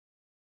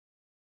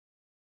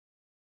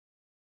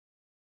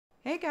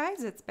Hey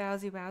guys, it's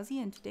Bowsy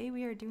Wowsy, and today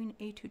we are doing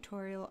a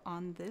tutorial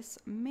on this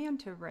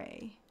Manta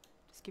Ray.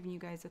 Just giving you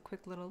guys a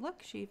quick little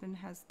look. She even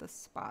has the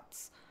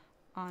spots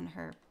on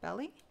her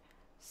belly.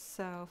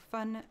 So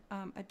fun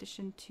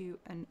addition to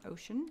an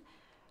ocean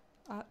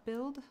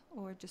build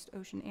or just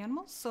ocean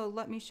animals. So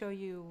let me show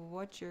you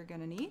what you're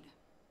gonna need.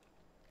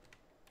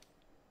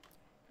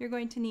 You're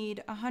going to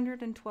need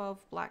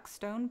 112 black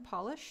stone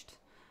polished,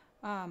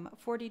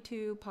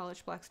 42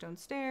 polished blackstone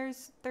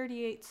stairs,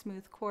 38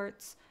 smooth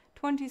quartz,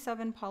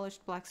 27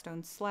 polished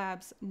blackstone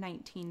slabs,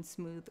 19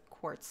 smooth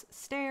quartz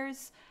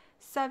stairs,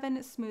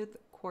 7 smooth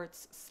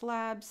quartz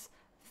slabs,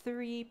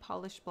 3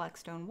 polished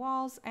blackstone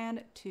walls,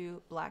 and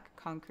 2 black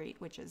concrete,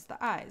 which is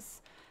the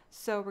eyes.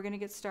 So we're going to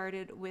get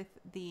started with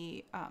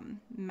the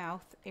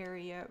mouth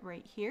area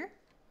right here.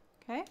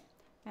 Okay.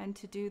 And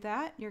to do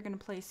that, you're going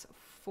to place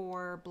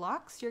 4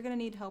 blocks. You're going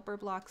to need helper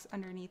blocks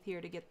underneath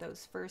here to get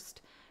those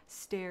first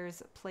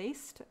stairs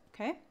placed.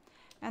 Okay.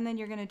 And then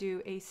you're going to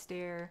do a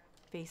stair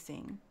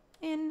facing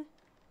in,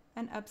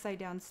 an upside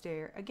down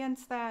stair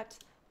against that,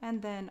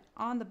 and then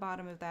on the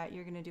bottom of that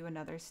you're going to do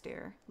another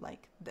stair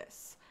like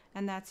this,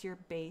 and that's your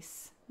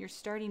base, your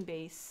starting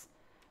base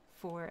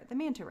for the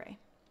Manta Ray.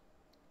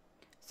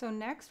 So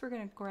next we're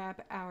going to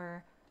grab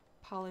our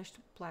polished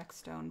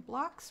blackstone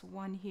blocks,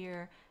 one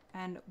here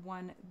and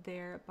one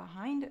there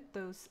behind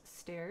those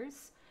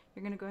stairs.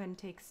 You're going to go ahead and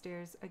take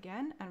stairs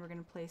again, and we're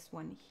going to place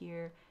one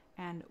here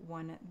and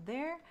one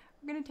there.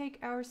 We're going to take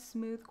our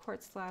smooth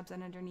quartz slabs,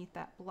 and underneath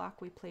that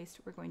block we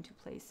placed, we're going to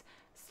place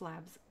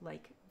slabs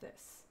like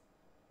this.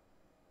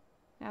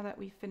 Now that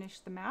we've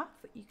finished the mouth,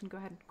 you can go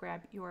ahead and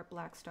grab your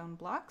blackstone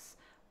blocks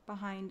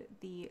behind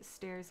the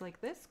stairs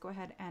like this. Go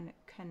ahead and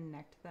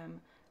connect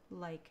them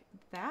like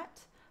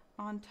that.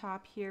 On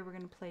top here, we're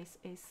going to place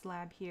a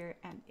slab here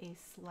and a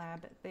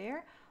slab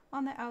there.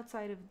 On the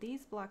outside of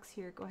these blocks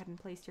here, go ahead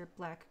and place your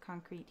black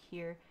concrete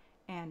here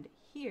and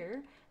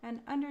here.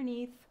 And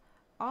underneath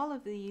all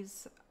of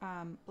these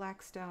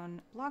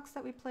blackstone blocks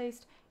that we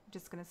placed, you're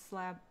just going to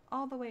slab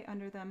all the way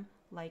under them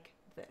like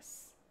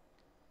this.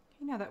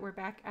 Okay, now that we're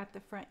back at the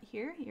front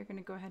here, you're going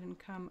to go ahead and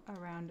come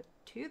around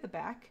to the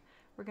back.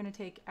 We're going to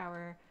take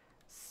our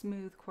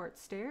smooth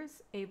quartz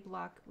stairs, a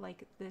block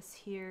like this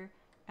here,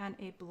 and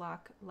a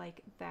block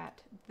like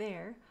that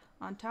there.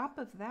 On top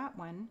of that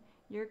one,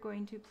 you're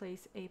going to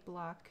place a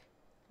block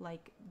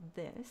like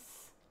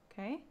this.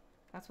 Okay,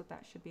 that's what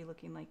that should be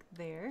looking like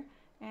there.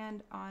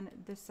 And on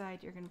this side,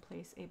 you're going to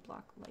place a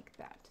block like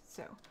that.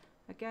 So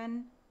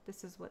again,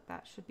 this is what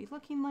that should be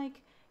looking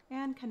like.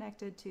 And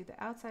connected to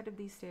the outside of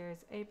these stairs,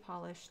 a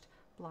polished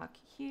block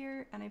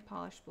here and a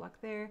polished block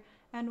there,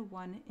 and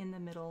one in the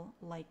middle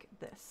like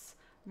this.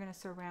 We're going to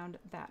surround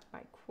that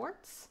by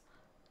quartz.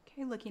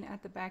 Okay, looking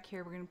at the back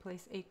here, we're going to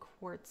place a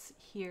quartz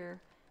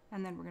here,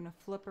 and then we're going to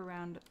flip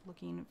around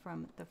looking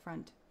from the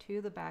front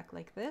to the back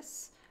like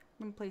this.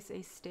 I'm going to place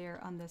a stair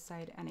on this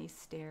side and a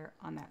stair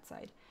on that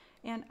side.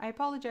 And I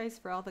apologize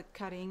for all the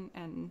cutting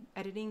and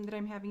editing that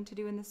I'm having to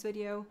do in this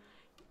video.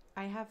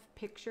 I have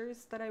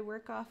pictures that I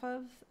work off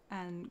of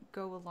and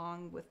go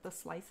along with the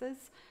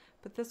slices,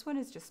 but this one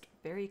is just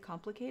very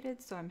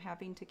complicated, so I'm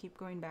having to keep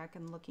going back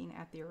and looking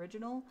at the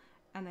original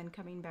and then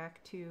coming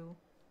back to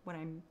when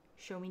I'm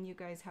showing you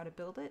guys how to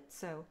build it,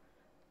 so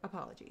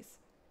apologies.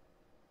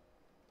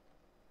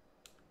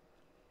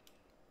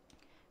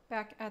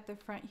 Back at the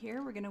front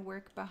here, we're going to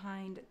work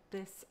behind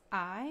this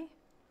eye.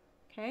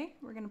 Okay,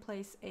 we're going to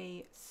place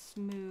a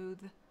smooth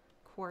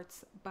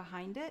quartz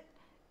behind it,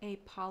 a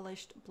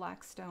polished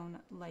blackstone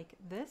like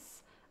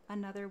this,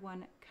 another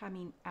one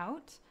coming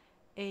out,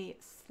 a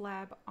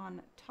slab on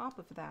top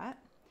of that,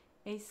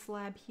 a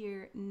slab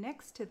here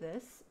next to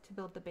this to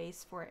build the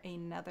base for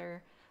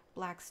another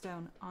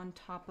blackstone on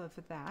top of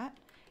that,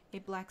 a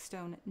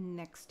blackstone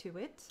next to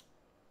it,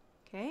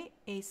 okay,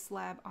 a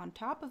slab on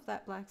top of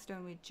that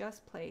blackstone we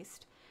just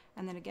placed,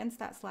 and then against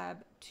that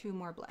slab, 2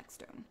 more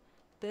blackstone.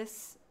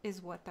 This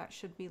is what that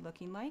should be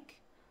looking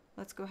like.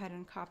 Let's go ahead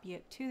and copy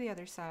it to the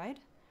other side.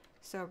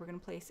 So we're going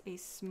to place a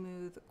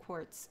smooth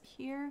quartz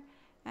here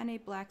and a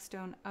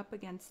blackstone up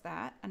against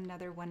that,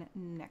 another one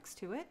next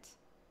to it.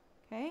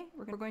 Okay,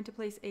 we're going to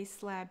place a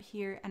slab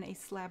here and a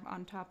slab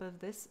on top of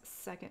this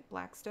second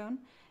blackstone,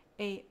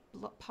 a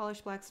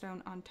polished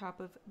blackstone on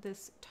top of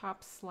this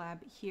top slab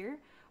here,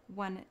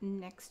 one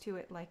next to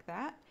it like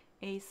that,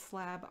 a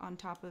slab on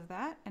top of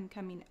that, and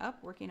coming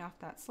up, working off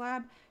that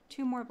slab,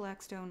 2 more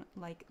blackstone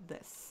like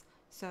this.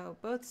 So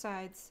both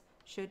sides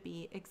should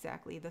be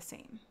exactly the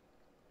same.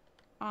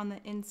 On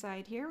the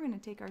inside here, we're going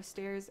to take our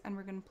stairs and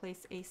we're going to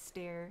place a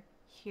stair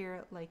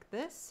here like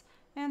this,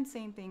 and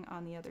same thing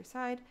on the other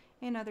side,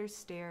 another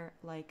stair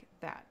like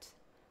that.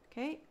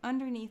 Okay,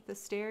 underneath the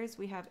stairs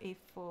we have a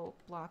full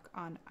block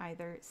on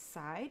either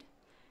side.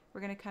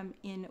 We're going to come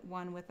in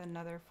one with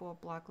another full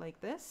block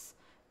like this,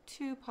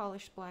 2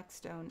 polished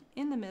blackstone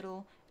in the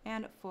middle,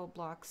 and full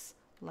blocks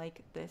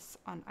like this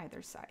on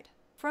either side.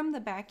 From the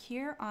back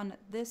here on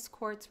this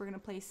quartz, we're going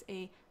to place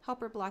a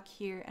helper block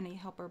here and a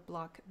helper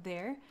block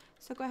there.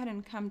 So go ahead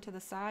and come to the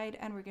side,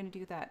 and we're going to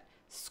do that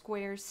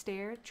square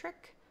stair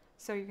trick.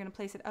 So you're going to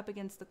place it up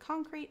against the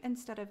concrete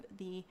instead of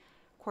the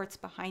quartz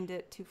behind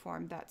it to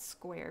form that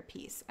square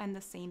piece. And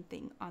the same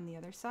thing on the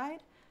other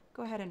side.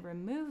 Go ahead and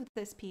remove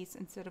this piece.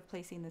 Instead of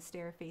placing the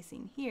stair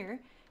facing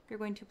here, you're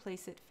going to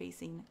place it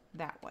facing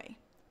that way.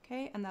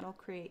 Okay, and that'll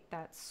create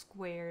that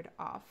squared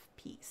off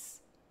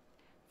piece.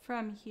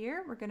 From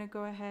here, we're going to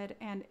go ahead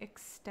and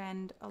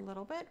extend a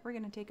little bit. We're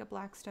going to take a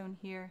black stone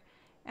here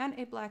and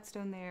a black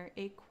stone there,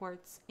 a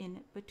quartz in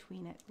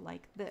between it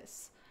like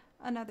this.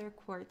 Another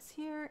quartz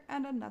here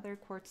and another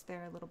quartz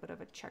there, a little bit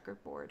of a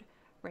checkerboard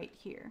right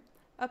here.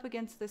 Up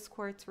against this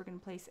quartz, we're going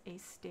to place a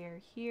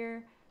stair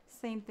here.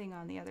 Same thing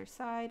on the other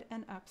side,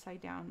 an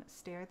upside down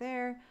stair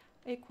there,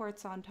 a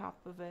quartz on top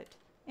of it,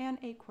 and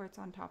a quartz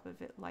on top of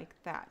it like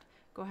that.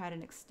 Go ahead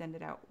and extend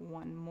it out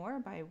one more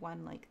by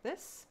one like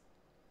this.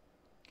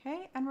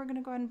 Okay, and we're going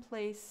to go ahead and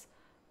place,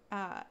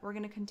 we're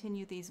going to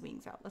continue these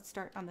wings out. Let's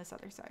start on this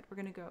other side. We're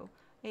going to go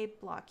a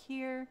block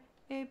here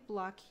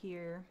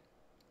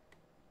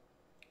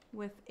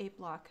with a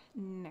block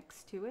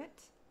next to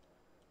it.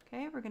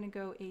 Okay, we're going to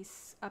go a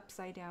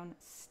upside down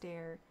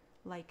stair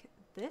like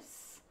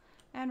this,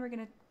 and we're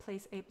going to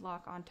place a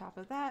block on top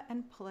of that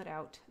and pull it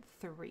out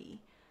 3.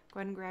 Go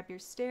ahead and grab your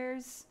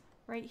stairs.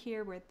 Right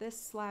here where this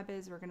slab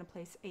is, we're going to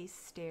place a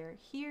stair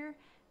here,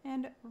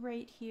 and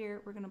right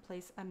here we're going to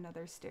place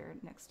another stair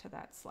next to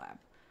that slab.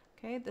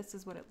 Okay, this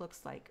is what it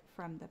looks like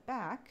from the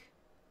back,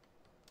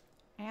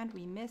 and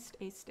we missed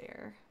a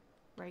stair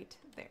right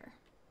there.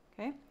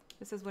 Okay,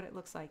 this is what it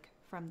looks like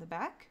from the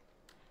back,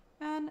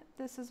 and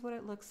this is what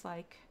it looks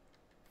like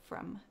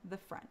from the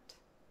front.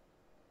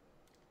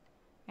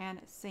 And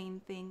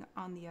same thing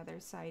on the other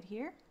side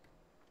here.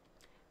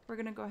 We're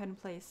going to go ahead and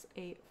place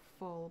a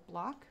full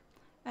block,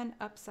 an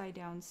upside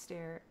down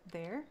stair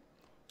there,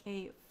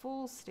 a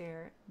full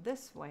stair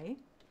this way,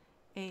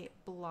 a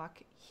block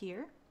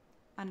here,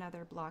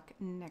 another block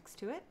next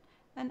to it,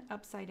 an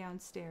upside down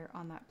stair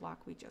on that block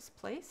we just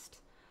placed,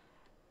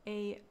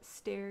 a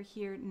stair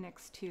here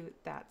next to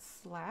that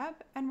slab,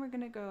 and we're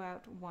going to go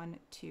out 1,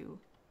 2,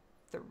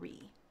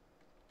 3.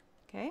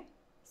 Okay,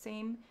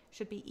 same,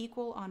 should be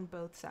equal on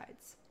both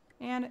sides.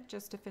 And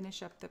just to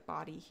finish up the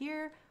body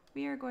here,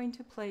 we are going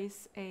to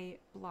place a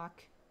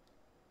block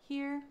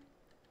here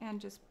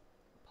and just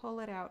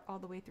pull it out all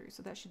the way through.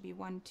 So that should be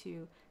 1,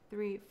 2,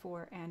 3,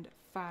 4, and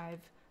 5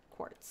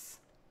 quartz.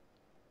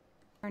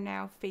 We're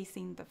now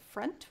facing the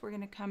front. We're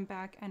going to come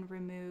back and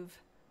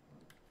remove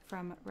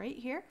from right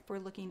here. If we're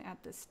looking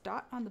at this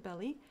dot on the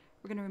belly,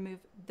 we're going to remove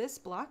this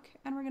block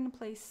and we're going to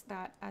place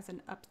that as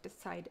an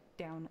upside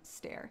down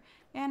stair.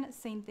 And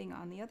same thing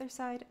on the other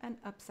side, an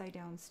upside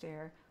down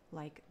stair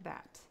like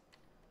that.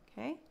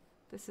 Okay,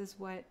 this is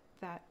what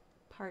that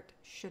part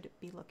should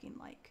be looking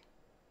like.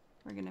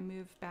 We're going to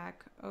move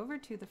back over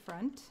to the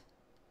front.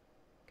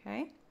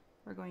 Okay,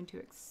 we're going to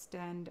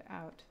extend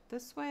out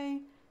this way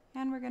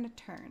and we're going to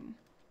turn.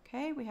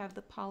 Okay, we have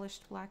the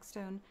polished black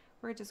stone.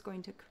 We're just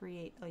going to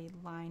create a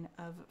line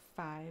of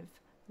 5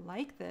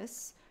 like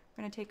this.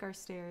 We're going to take our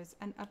stairs,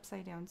 an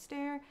upside down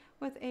stair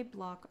with a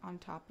block on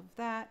top of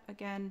that.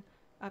 Again,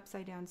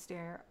 upside down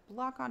stair,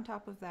 block on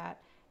top of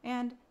that,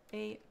 and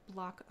a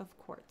block of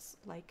quartz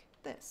like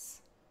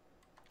this.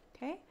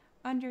 Okay,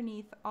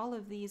 underneath all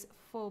of these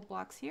full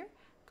blocks here,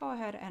 go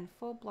ahead and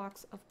full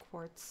blocks of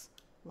quartz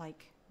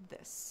like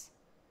this.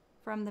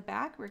 From the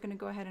back, we're going to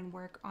go ahead and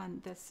work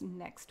on this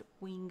next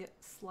wing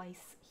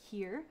slice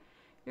here.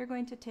 You're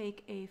going to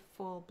take a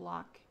full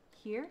block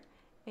here,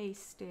 a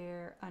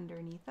stair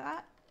underneath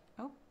that,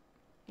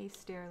 a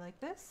stair like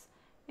this,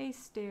 a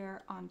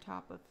stair on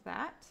top of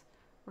that.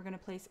 We're going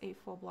to place a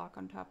full block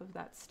on top of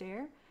that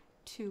stair,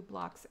 2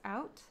 blocks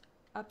out,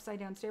 upside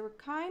down stair. We're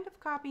kind of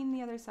copying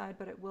the other side,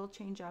 but it will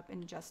change up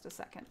in just a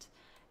second.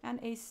 And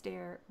a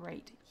stair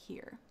right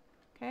here.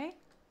 Okay,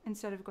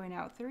 instead of going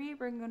out 3,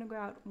 we're going to go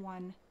out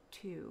 1,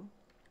 2,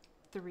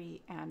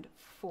 3, and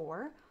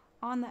 4.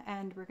 On the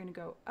end, we're going to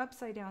go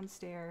upside down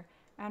stair,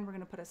 and we're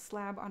going to put a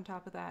slab on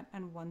top of that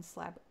and 1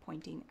 slab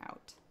pointing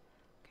out.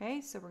 Okay,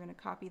 so we're going to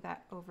copy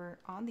that over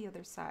on the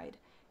other side.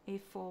 A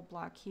full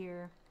block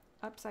here,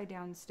 upside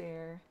down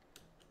stair,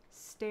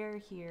 stair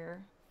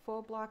here,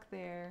 full block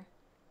there,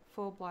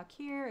 full block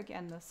here,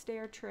 again the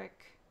stair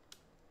trick.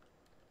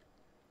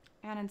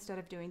 And instead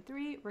of doing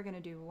 3, we're going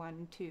to do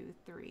 1, 2,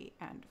 3,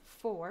 and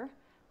 4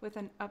 with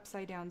an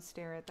upside down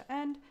stair at the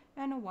end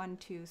and 1,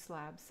 2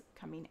 slabs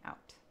coming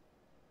out.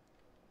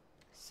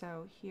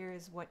 So here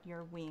is what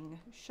your wing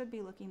should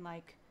be looking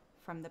like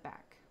from the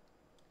back.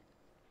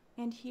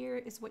 And here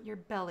is what your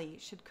belly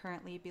should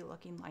currently be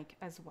looking like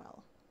as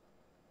well.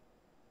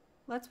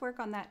 Let's work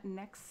on that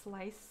next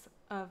slice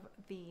of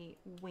the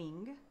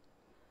wing.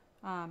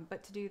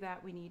 But to do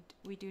that,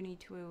 we do need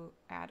to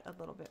add a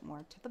little bit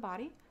more to the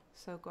body.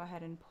 So go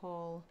ahead and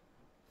pull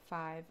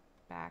 5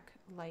 back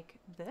like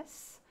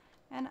this.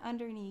 And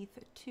underneath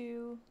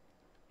 2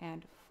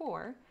 and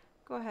 4,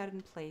 go ahead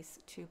and place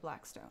 2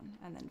 blackstone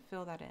and then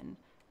fill that in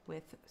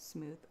with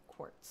smooth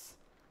quartz.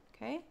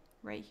 Okay,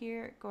 right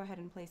here, go ahead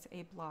and place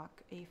a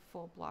block, a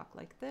full block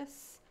like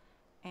this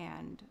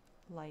and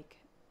like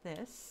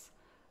this.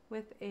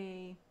 with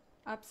a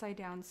upside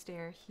down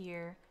stair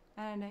here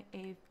and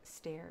a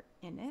stair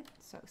in it.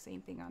 So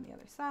same thing on the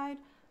other side,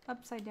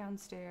 upside down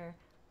stair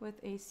with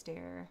a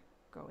stair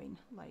going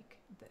like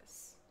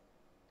this.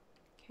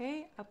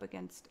 Okay, up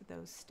against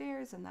those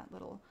stairs and that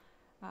little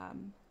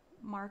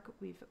mark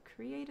we've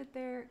created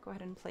there, go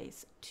ahead and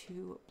place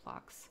 2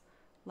 blocks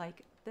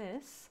like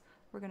this.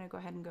 We're going to go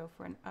ahead and go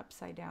for an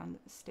upside down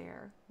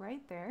stair right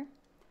there,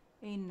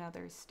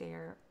 another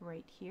stair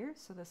right here.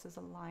 So this is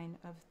a line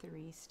of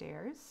 3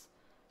 stairs.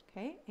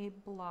 Okay, a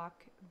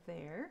block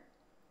there,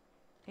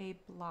 a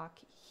block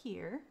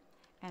here,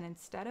 and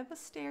instead of a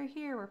stair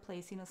here, we're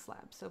placing a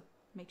slab. So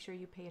make sure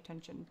you pay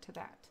attention to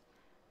that.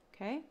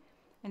 Okay,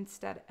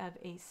 instead of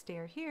a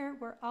stair here,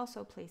 we're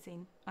also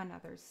placing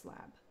another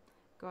slab.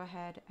 Go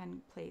ahead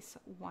and place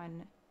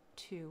 1,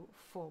 2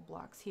 full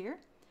blocks here.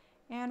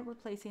 And we're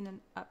placing an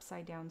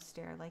upside down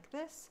stair like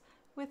this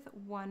with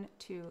 1,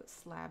 2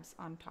 slabs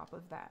on top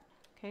of that.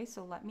 Okay,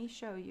 so let me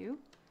show you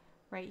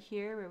right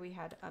here where we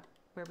had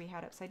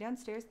upside down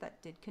stairs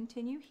that did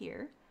continue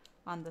here.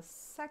 On the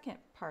second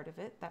part of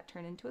it, that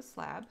turned into a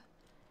slab.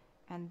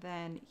 And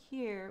then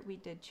here we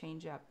did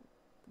change up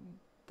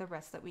the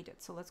rest that we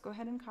did. So let's go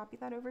ahead and copy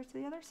that over to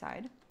the other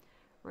side.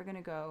 We're going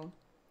to go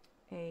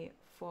a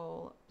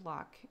full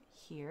block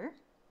here.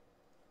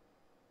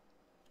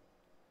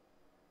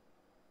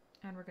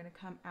 And we're going to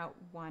come out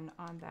 1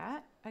 on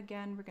that.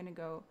 Again, we're going to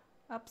go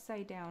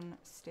upside down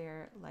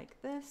stair like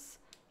this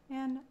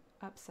and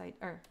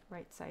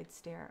right side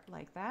stair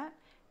like that.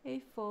 A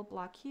full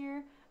block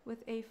here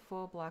with a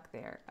full block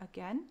there.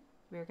 Again,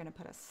 we're going to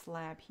put a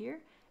slab here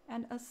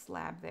and a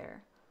slab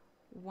there.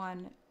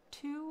 1,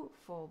 2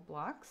 full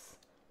blocks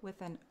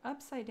with an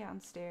upside down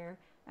stair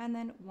and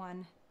then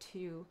 1,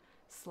 2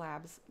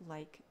 slabs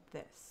like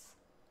this.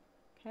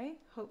 Okay,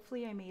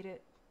 hopefully I made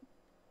it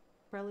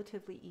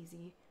relatively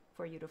easy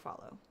for you to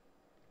follow.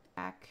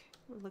 Back,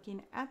 we're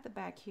looking at the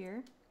back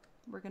here.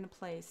 We're going to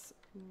place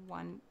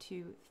 1,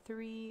 2,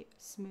 3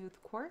 smooth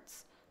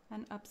quartz,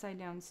 an upside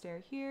down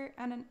stair here,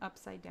 and an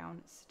upside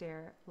down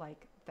stair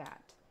like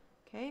that.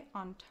 Okay,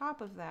 on top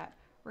of that,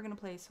 we're going to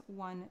place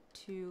 1,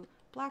 2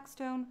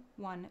 blackstone,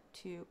 1,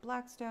 2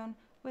 blackstone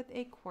with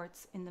a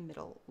quartz in the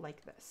middle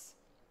like this.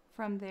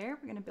 From there,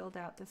 we're going to build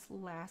out this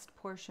last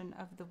portion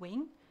of the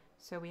wing.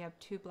 So we have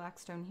 2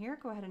 blackstone here.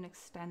 Go ahead and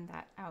extend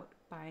that out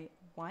by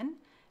 1.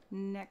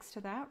 Next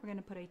to that, we're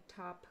going to put a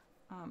top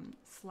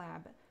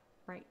slab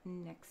right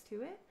next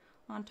to it.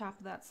 On top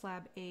of that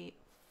slab, a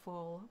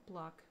full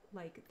block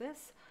like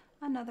this,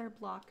 another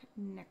block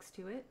next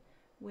to it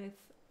with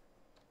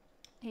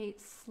a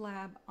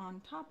slab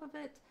on top of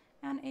it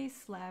and a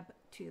slab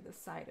to the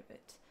side of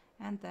it.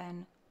 And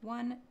then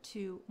 1,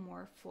 2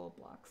 more full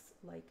blocks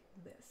like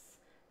this.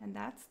 And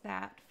that's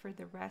that for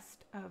the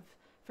rest of,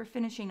 for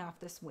finishing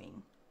off this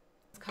wing.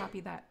 Let's copy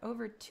that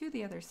over to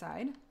the other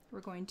side.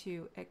 We're going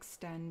to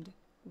extend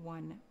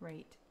 1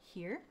 right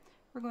here.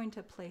 We're going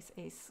to place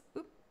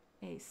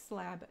a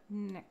slab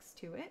next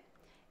to it,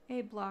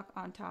 a block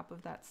on top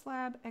of that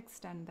slab,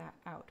 extend that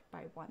out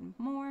by 1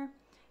 more,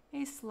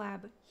 a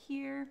slab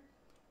here,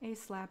 a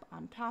slab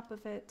on top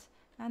of it,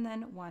 and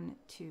then 1,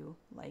 2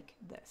 like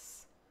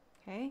this.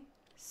 Okay,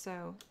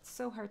 so it's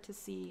so hard to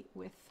see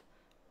with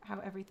how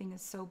everything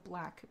is so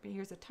black, but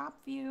here's a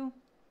top view.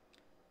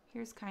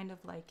 Here's kind of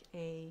like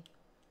a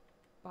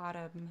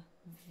bottom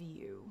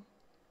view.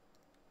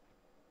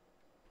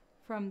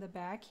 From the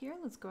back here,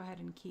 let's go ahead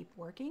and keep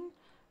working.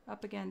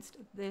 Up against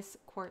this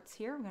quartz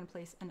here, we're going to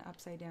place an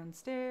upside down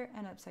stair,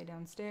 an upside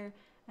down stair,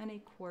 and a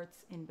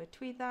quartz in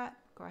between that.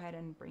 Go ahead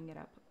and bring it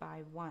up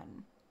by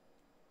 1.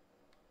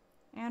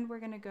 And we're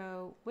going to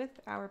go with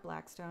our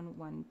blackstone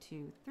 1,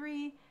 2,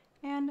 3,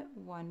 and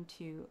 1,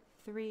 2,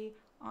 3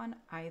 on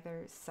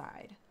either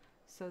side.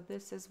 So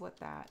this is what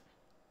that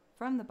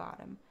from the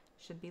bottom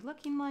should be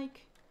looking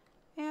like,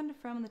 and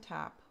from the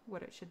top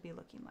what it should be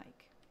looking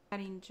like.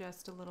 Adding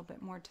just a little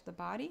bit more to the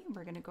body,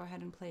 we're going to go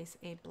ahead and place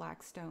a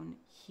blackstone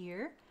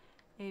here,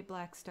 a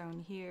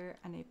blackstone here,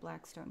 and a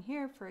blackstone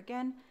here for,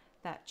 again,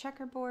 that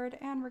checkerboard,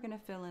 and we're going to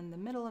fill in the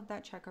middle of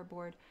that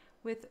checkerboard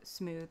with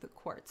smooth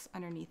quartz.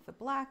 Underneath the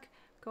black,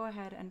 go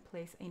ahead and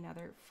place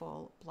another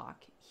full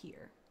block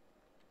here.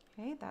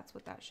 Okay, that's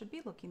what that should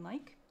be looking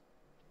like.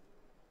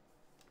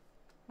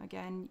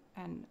 Again,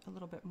 and a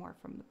little bit more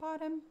from the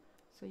bottom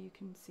so you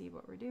can see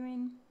what we're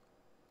doing.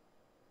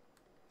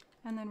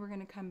 And then we're going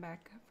to come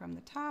back from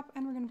the top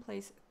and we're going to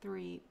place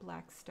 3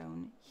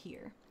 blackstone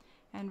here.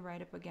 And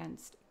right up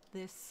against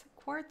this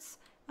quartz,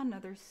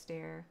 another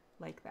stair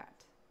like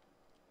that.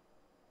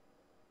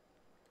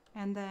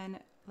 And then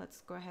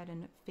let's go ahead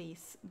and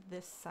face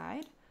this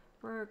side.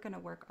 We're going to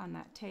work on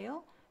that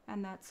tail,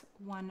 and that's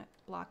 1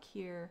 block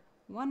here,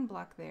 1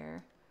 block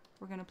there.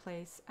 We're going to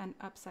place an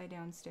upside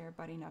down stair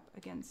butting up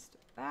against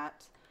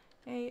that,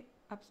 a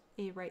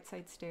right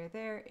side stair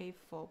there, a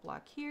full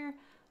block here,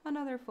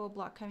 another full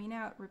block coming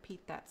out.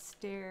 Repeat that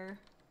stair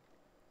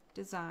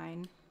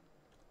design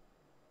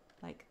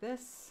like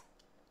this.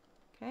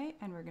 Okay,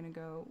 and we're going to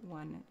go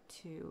 1,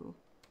 2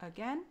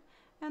 again,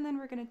 And then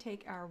we're going to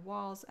take our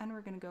walls and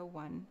we're going to go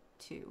 1,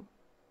 2,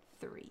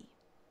 3.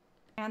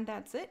 And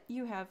that's it.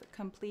 You have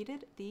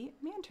completed the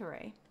Manta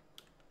Ray.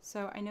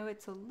 So I know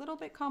it's a little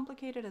bit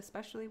complicated,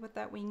 especially with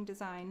that wing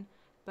design,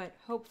 but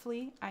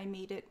hopefully I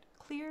made it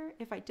clear.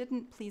 If I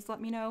didn't, please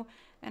let me know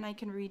and I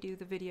can redo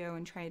the video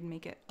and try and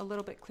make it a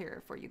little bit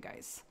clearer for you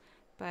guys.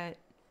 But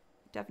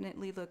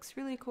definitely looks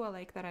really cool. I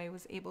like that I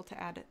was able to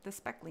add the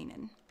speckling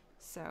in.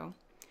 So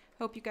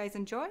hope you guys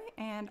enjoy,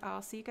 and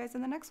I'll see you guys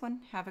in the next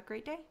one. Have a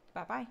great day.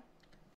 Bye-bye.